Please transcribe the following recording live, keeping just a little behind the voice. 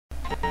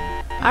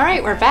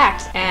Alright, we're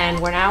back, and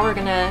we're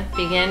gonna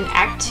begin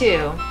Act 2.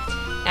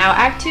 Now,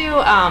 Act 2,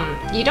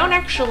 you don't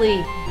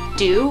actually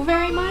do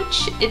very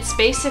much. It's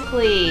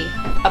basically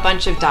a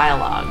bunch of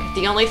dialogue.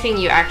 The only thing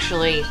you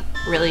actually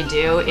really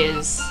do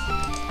is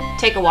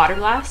take a water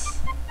glass,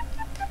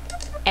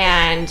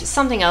 and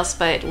something else,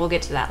 but we'll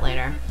get to that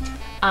later.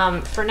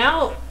 For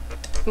now,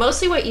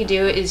 mostly what you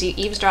do is you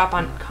eavesdrop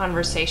on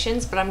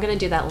conversations, but I'm gonna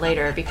do that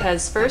later,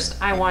 because first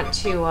I want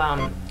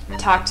to,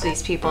 talk to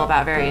these people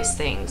about various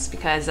things,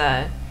 because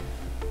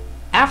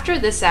after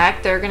this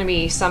act there are going to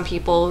be some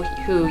people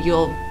who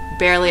you'll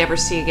barely ever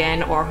see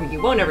again or who you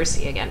won't ever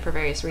see again for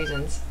various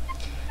reasons.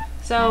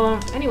 So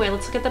anyway,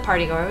 let's look at the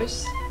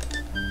partygoers.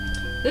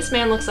 This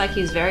man looks like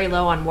he's very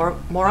low on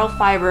moral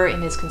fiber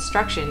in his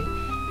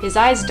construction. His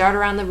eyes dart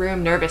around the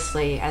room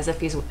nervously as if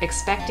he's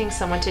expecting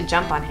someone to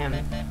jump on him.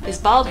 His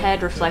bald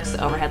head reflects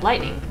the overhead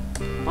lightning.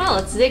 Well,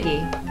 it's Ziggy.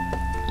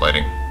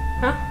 Lighting.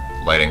 Huh?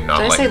 Lighting, not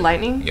Did I say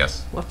lightning?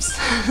 Yes. Whoops.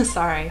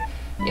 Sorry.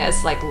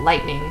 Yes, like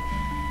lightning.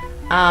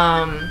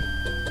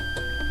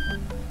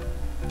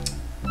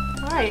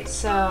 Alright,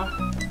 so...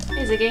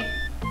 Hey, Ziggy.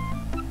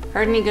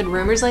 Heard any good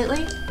rumors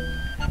lately?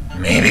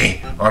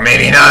 Maybe, or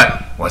maybe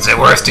not. What's it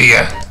worth to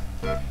you?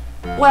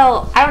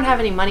 Well, I don't have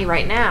any money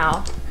right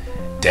now.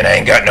 Then I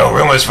ain't got no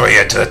rumors for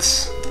you,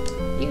 Toots.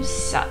 You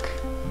suck.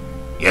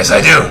 Yes,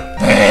 I do.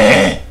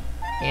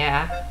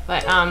 Yeah,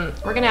 but,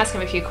 we're gonna ask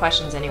him a few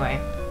questions anyway.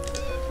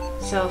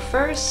 So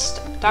first,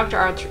 Dr.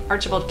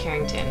 Archibald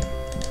Carrington.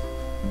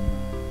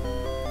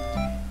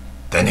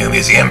 The new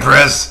museum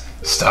press?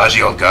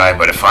 Stodgy old guy,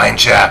 but a fine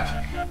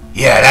chap.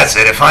 Yeah, that's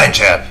it, a fine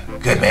chap.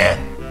 Good man.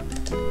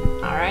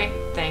 Alright,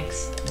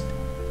 thanks.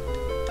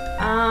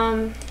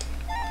 How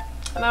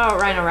about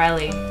Ryan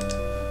O'Reilly?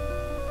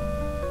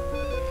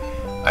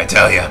 I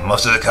tell ya,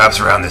 most of the cops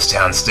around this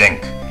town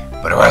stink.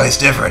 But O'Reilly's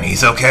different,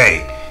 he's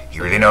okay. He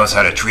really knows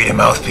how to treat a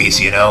mouthpiece,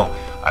 you know?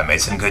 I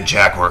made some good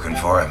jack working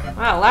for him.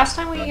 Wow, last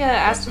time we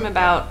asked him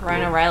about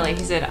Ryan O'Reilly,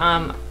 he said,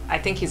 I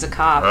think he's a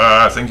cop.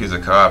 I think he's a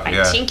cop,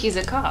 yeah. I think he's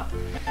a cop.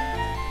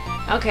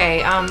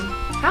 Okay,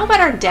 how about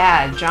our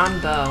dad, John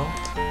Bow?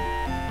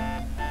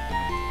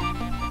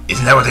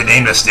 Isn't that what they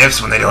named the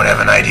stiffs when they don't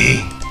have an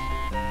ID?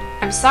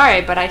 I'm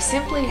sorry, but I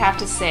simply have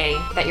to say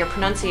that your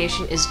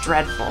pronunciation is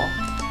dreadful.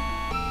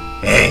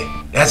 Hey,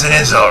 that's an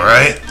insult,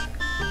 right?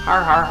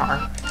 Har har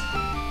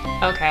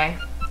har. Okay.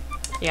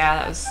 Yeah,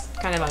 that was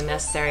kind of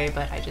unnecessary,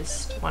 but I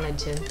just wanted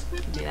to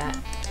do that.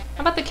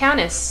 How about the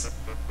Countess?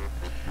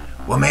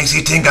 What makes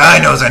you think I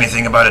knows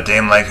anything about a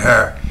dame like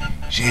her?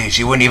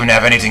 She wouldn't even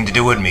have anything to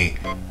do with me.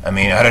 I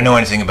mean, I don't know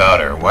anything about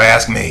her. Why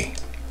ask me?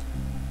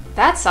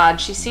 That's odd.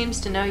 She seems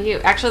to know you.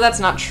 Actually, that's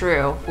not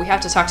true. We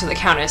have to talk to the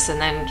Countess,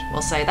 and then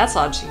we'll say, that's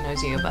odd she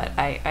knows you, but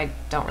I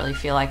don't really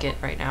feel like it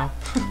right now.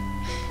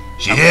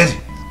 She did?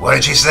 What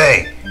did she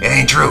say? It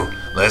ain't true.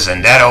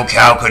 Listen, that old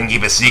cow couldn't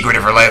keep a secret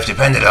if her life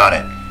depended on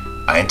it.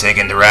 I ain't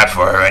taking the rap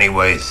for her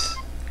anyways.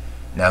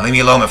 Now leave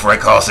me alone before I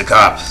call the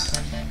cops.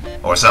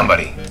 Or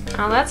somebody.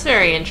 Oh, that's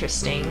very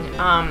interesting.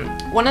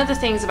 One of the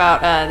things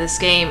about this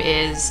game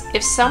is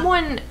if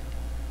someone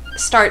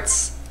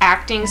starts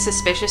acting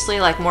suspiciously,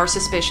 like more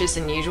suspicious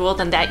than usual,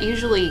 then that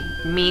usually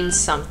means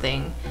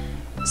something.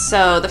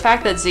 So the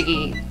fact that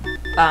Ziggy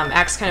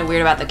acts kind of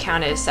weird about the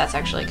Countess, that's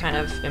actually kind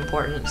of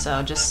important,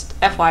 so just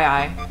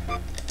FYI.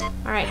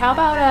 Alright, how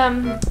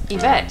about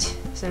Yvette,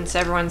 since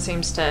everyone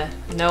seems to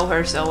know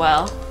her so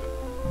well?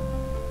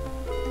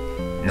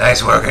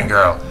 Nice working,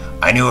 girl.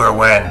 I knew her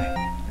when.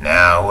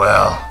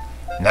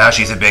 Now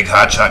she's a big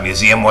hotshot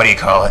museum, what do you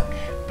call it?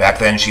 Back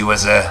then she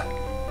was a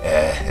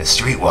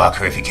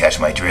streetwalker, if you catch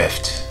my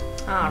drift.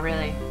 Oh,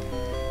 really?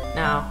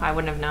 No, I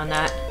wouldn't have known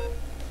that.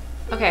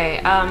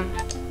 Okay,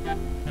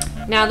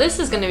 now this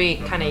is going to be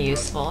kind of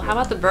useful. How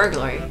about the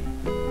burglary?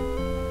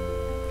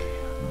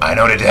 I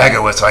know the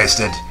dagger was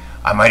hoisted.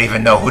 I might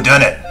even know who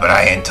done it, but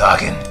I ain't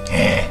talking.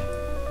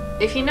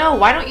 If you know,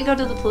 why don't you go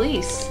to the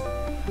police?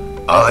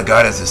 All I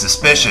got is a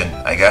suspicion.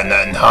 I got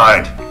nothing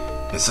hard.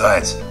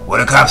 Besides, what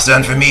have cops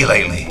done for me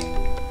lately?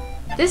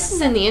 This is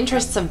in the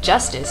interests of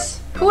justice.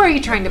 Who are you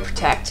trying to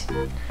protect?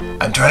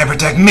 I'm trying to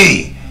protect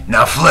me.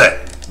 Now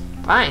flip.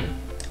 Fine.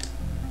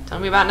 Tell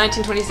me about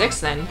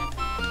 1926 then.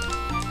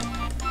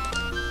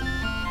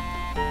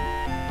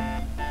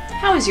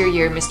 How was your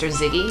year, Mr.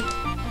 Ziggy?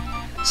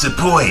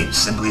 Superb,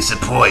 simply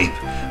superb.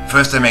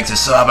 First I makes a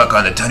sawbuck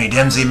on the Tony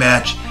Dempsey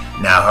match.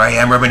 Now here I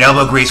am rubbing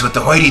elbow grease with the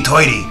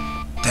hoity-toity.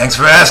 Thanks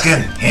for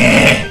asking.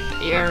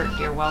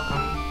 You're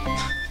welcome.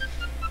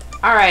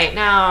 Alright,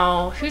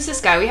 now, who's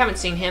this guy? We haven't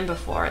seen him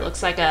before. It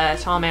looks like a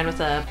tall man with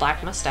a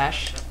black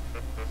mustache.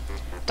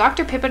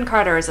 Dr. Pippin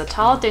Carter is a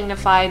tall,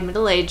 dignified,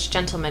 middle-aged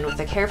gentleman with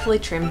a carefully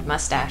trimmed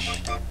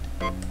mustache.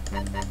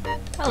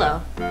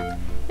 Hello.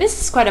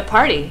 This is quite a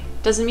party.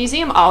 Does the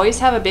museum always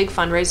have a big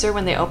fundraiser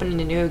when they open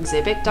a new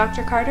exhibit,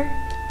 Dr. Carter?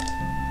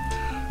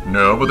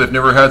 No, but they've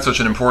never had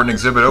such an important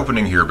exhibit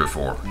opening here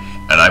before.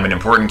 And I'm an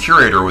important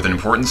curator with an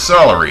important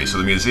salary, so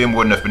the museum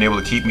wouldn't have been able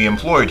to keep me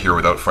employed here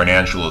without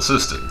financial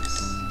assistance.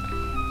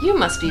 You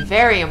must be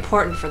very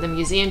important for the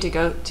museum to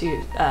go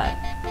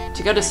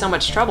to so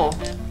much trouble.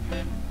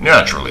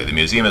 Naturally, the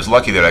museum is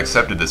lucky that I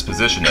accepted this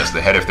position as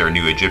the head of their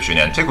new Egyptian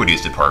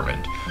Antiquities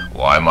department.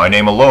 Why, my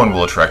name alone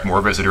will attract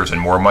more visitors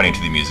and more money to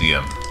the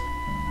museum.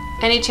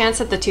 Any chance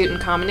that the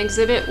Tutankhamun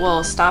exhibit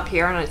will stop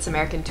here on its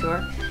American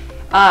tour?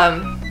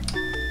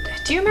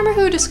 Do you remember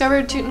who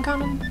discovered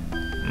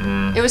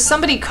Tutankhamun? It was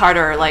somebody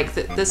Carter, like,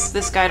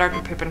 this guy,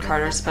 Dr. Pippin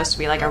Carter, is supposed to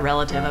be like a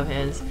relative of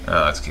his.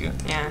 Oh, that's cute.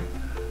 Yeah.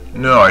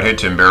 No, I'd hate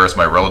to embarrass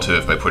my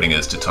relative by putting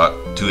his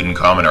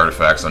Tutankhamun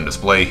artifacts on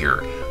display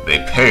here.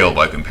 They pale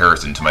by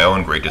comparison to my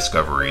own great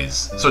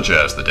discoveries, such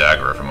as the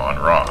dagger from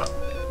Amon-Ra.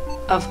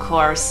 Of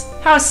course.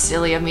 How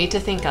silly of me to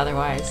think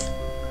otherwise.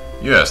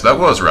 Yes, that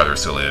was rather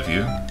silly of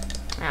you.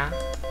 Yeah.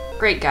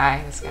 Great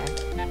guy, this guy.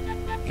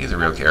 He's a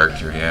real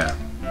character, yeah.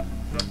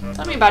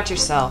 Tell me about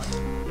yourself.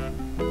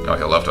 Oh,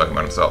 he'll love talking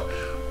about himself.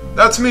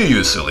 That's me,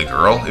 you silly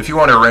girl. If you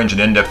want to arrange an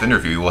in-depth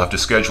interview, you will have to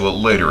schedule it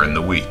later in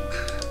the week.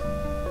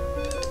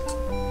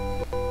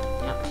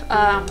 Yep.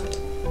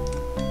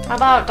 How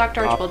about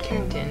Dr. Archibald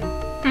Carrington?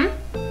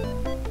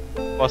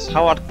 Was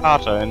Howard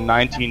Carter in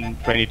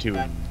 1922.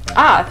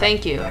 Ah,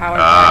 thank you, Howard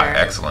Carter.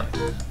 Excellent.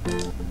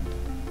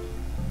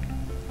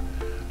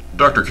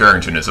 Dr.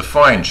 Carrington is a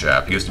fine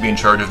chap. He used to be in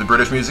charge of the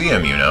British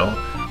Museum, you know.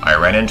 I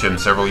ran into him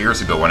several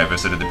years ago when I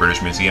visited the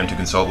British Museum to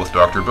consult with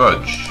Dr.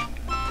 Budge.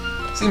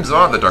 Seems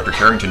odd that Dr.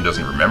 Carrington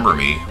doesn't remember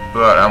me,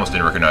 but I almost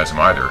didn't recognize him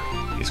either.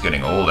 He's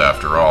getting old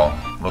after all.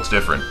 Looks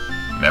different.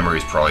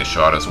 Memory's probably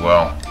shot as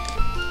well.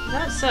 Is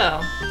that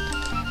so?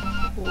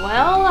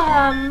 Well,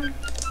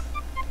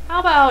 how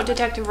about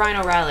Detective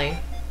Ryan O'Reilly?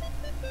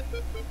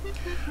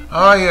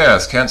 Ah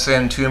yes, can't say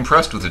I'm too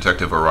impressed with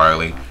Detective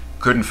O'Reilly.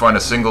 Couldn't find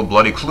a single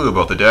bloody clue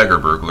about the dagger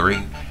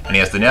burglary, and he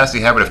has the nasty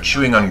habit of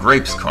chewing on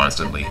grapes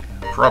constantly.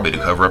 Probably to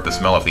cover up the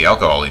smell of the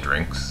alcohol he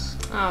drinks.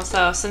 Oh,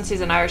 so since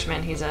he's an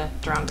Irishman, he's a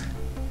drunk.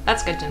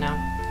 That's good to know.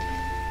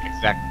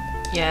 Exactly.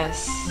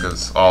 Yes.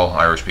 Because all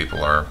Irish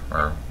people are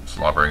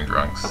slobbering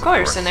drunks. Of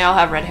course, and they all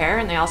have red hair,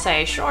 and they all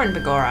say, Shorn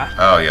Begorra.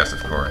 Oh yes, of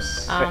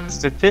course.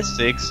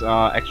 Statistics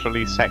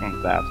actually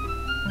second that.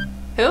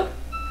 Who?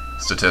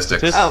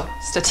 Statistics. Oh,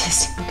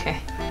 statistics, okay.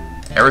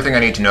 Everything I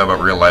need to know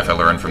about real life I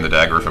learned from the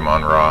dagger from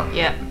Amon-Ra.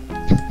 Yep.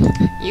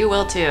 You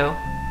will too.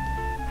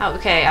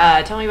 Okay,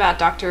 tell me about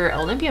Dr.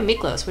 Olympia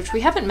Miklos, which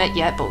we haven't met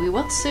yet, but we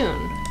will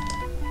soon.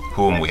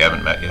 Whom we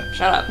haven't met yet.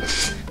 Shut up.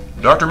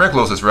 Dr.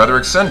 Miklos is rather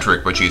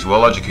eccentric, but she's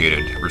well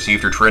educated.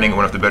 Received her training at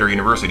one of the better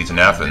universities in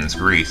Athens,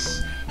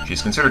 Greece.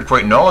 She's considered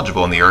quite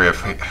knowledgeable in the area of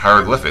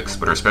hieroglyphics,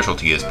 but her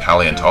specialty is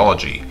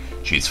paleontology.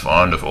 She's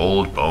fond of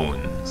old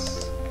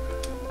bones.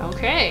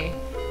 Okay.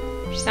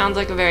 She sounds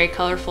like a very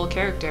colorful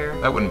character.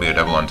 That wouldn't be a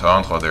double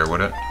entendre there,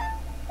 would it?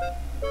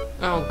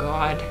 Oh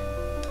god.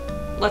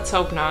 Let's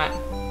hope not.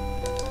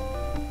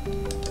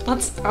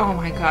 Oh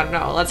my god,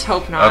 no, let's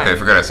hope not. Okay,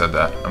 forget I said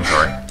that. I'm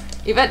sorry.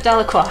 Yvette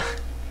Delacroix.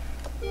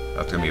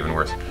 That's gonna be even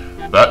worse.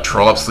 That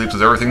trollop sleeps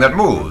with everything that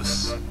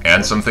moves,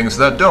 and some things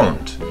that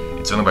don't.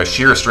 It's only by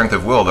sheer strength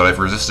of will that I've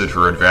resisted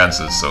her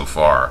advances so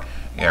far.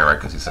 Yeah, right,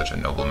 because he's such a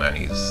nobleman,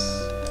 he's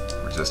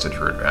resisted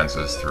her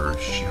advances through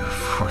sheer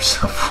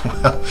force of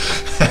will.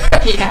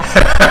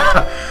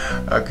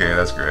 Yeah. Okay,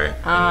 that's great.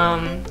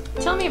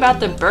 Tell me about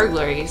the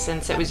burglary,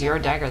 since it was your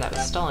dagger that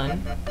was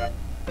stolen.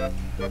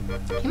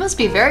 You must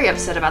be very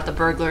upset about the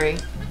burglary.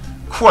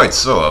 Quite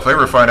so. If I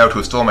ever find out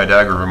who stole my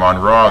dagger from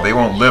Amon-Ra, they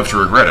won't live to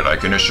regret it, I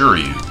can assure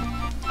you.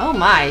 Oh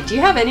my, do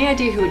you have any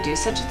idea who would do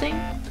such a thing?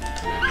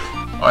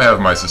 I have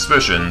my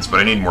suspicions, but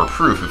I need more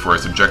proof before I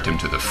subject him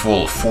to the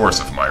full force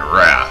of my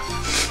wrath.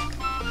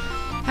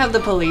 Have the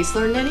police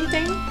learned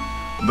anything?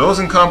 Those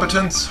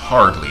incompetents?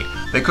 Hardly.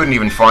 They couldn't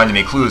even find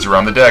any clues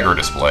around the dagger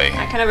display.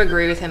 I kind of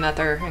agree with him that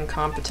they're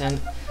incompetent.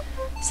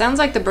 Sounds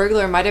like the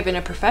burglar might have been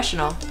a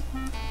professional.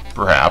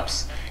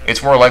 Perhaps.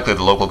 It's more likely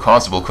the local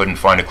constable couldn't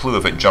find a clue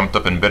if it jumped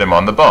up and bit him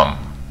on the bum.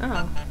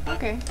 Oh,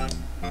 okay.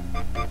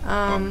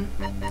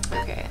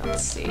 Okay,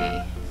 let's see.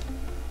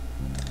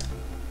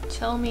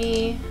 Tell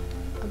me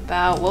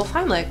about Wolf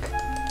Heimlich.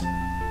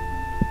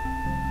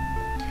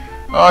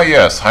 Ah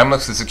yes,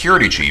 Heimlich's the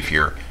security chief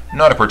here.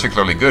 Not a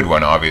particularly good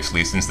one,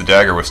 obviously, since the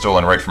dagger was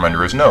stolen right from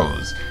under his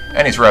nose.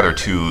 And he's rather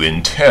too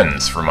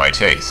intense for my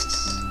tastes.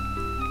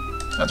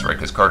 That's right,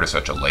 because Carter's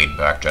such a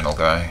laid-back, gentle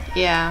guy.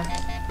 Yeah.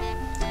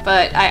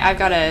 But I've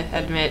got to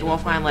admit,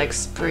 Wolf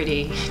Heimlich's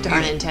pretty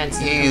darn intense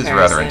in He's comparison.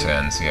 rather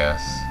intense,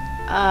 yes.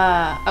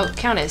 Oh,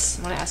 Countess.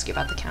 I want to ask you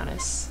about the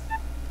Countess.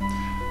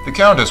 The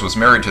Countess was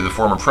married to the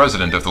former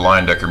president of the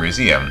Leyendecker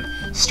Museum,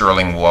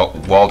 Sterling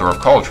Waldorf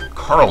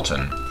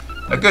Carleton.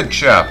 A good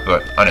chap,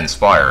 but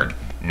uninspired.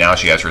 Now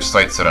she has her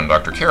sights set on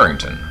Dr.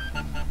 Carrington.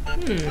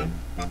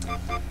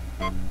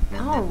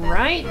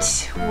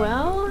 Alright,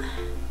 well...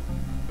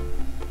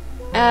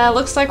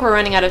 looks like we're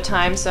running out of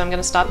time, so I'm going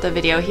to stop the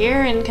video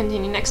here and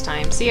continue next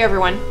time. See you,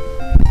 everyone.